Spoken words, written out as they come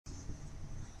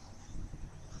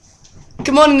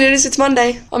Good morning, noodles, it's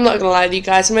Monday. I'm not gonna lie to you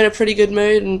guys, I'm in a pretty good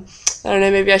mood, and I don't know,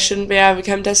 maybe I shouldn't be. I have a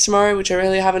chem test tomorrow, which I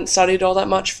really haven't studied all that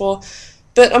much for,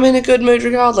 but I'm in a good mood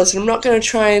regardless, and I'm not gonna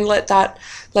try and let that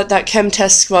chem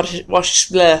test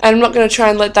and I'm not gonna try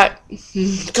and let that,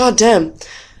 god damn,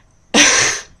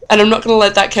 and I'm not gonna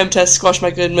let that chem test squash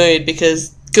my good mood,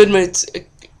 because good mood's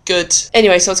good.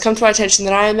 Anyway, so it's come to my attention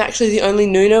that I am actually the only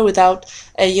Nuno without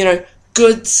a,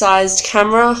 good-sized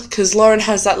camera, because Lauren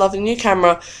has that lovely new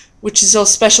camera, which is all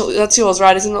special. That's yours,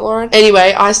 right, isn't it, Lauren?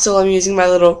 Anyway, I still am using my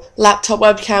little laptop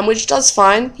webcam, which does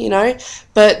fine,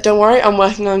 but don't worry, I'm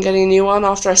working on getting a new one.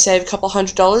 After I save a couple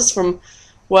 $100 from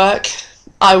work,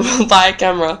 I will buy a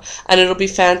camera, and it'll be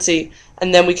fancy,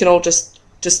 and then we can all just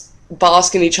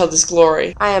bask in each other's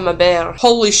glory. I am a bear.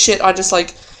 Holy shit, I just,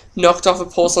 knocked off a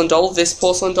porcelain doll. This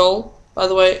porcelain doll, by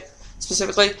the way,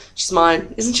 specifically, she's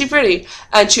mine. Isn't she pretty?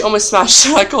 And she almost smashed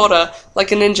her. I caught her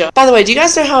like a ninja. By the way, do you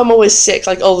guys know how I'm always sick,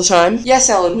 all the time? Yes,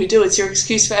 Ellen, we do. It's your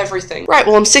excuse for everything. Right,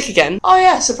 well, I'm sick again. Oh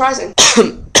yeah, surprising.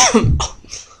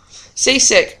 See,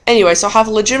 sick. Anyway, so I have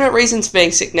legitimate reasons for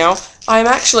being sick now. I'm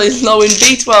actually low in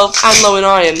B12 and low in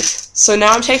iron. So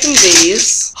now I'm taking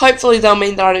these. Hopefully they'll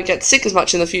mean that I don't get sick as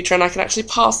much in the future and I can actually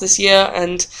pass this year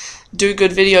and do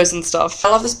good videos and stuff. I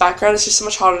love this background, it's just so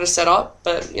much harder to set up,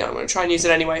 but I'm going to try and use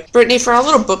it anyway. Brittany, for our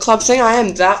little book club thing, I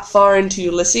am that far into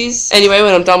Ulysses. Anyway,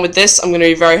 when I'm done with this, I'm going to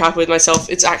be very happy with myself.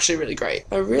 It's actually really great.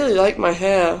 I really like my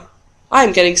hair. I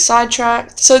am getting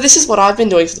sidetracked. So this is what I've been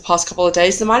doing for the past couple of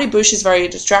days. The Mighty Boosh is very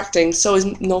distracting, so is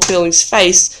No Feeling's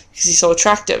face, because he's so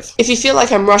attractive. If you feel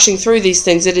like I'm rushing through these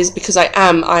things, it is because I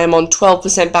am. I am on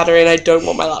 12% battery, and I don't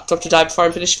want my laptop to die before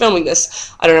I'm finished filming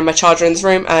this. I don't have my charger in this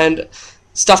room, and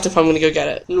stuffed if I'm gonna go get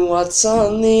it. What's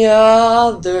on the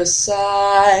other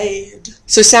side?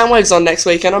 So Soundwave's on next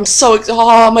week, and I'm so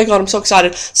oh my god, I'm so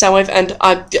excited. Soundwave, and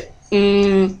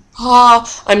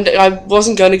I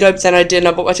wasn't going to go, but then I did, and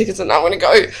I bought my tickets, and now I'm gonna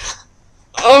go.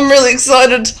 I'm really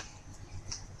excited.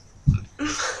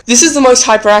 This is the most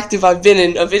hyperactive I've been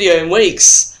in a video in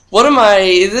weeks.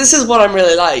 This is what I'm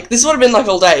really like. This is what I've been like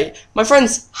all day. My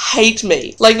friends hate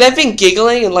me. They've been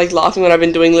giggling and, laughing when I've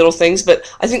been doing little things, but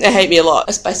I think they hate me a lot.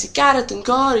 A spicy carrot and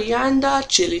coriander,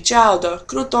 chili chowder,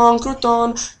 crouton,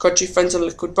 crunchy friends and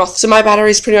liquid broth. So my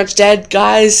battery's pretty much dead,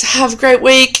 guys. Have a great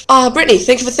week. Brittany,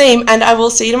 thank you for the theme, and I will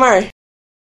see you tomorrow.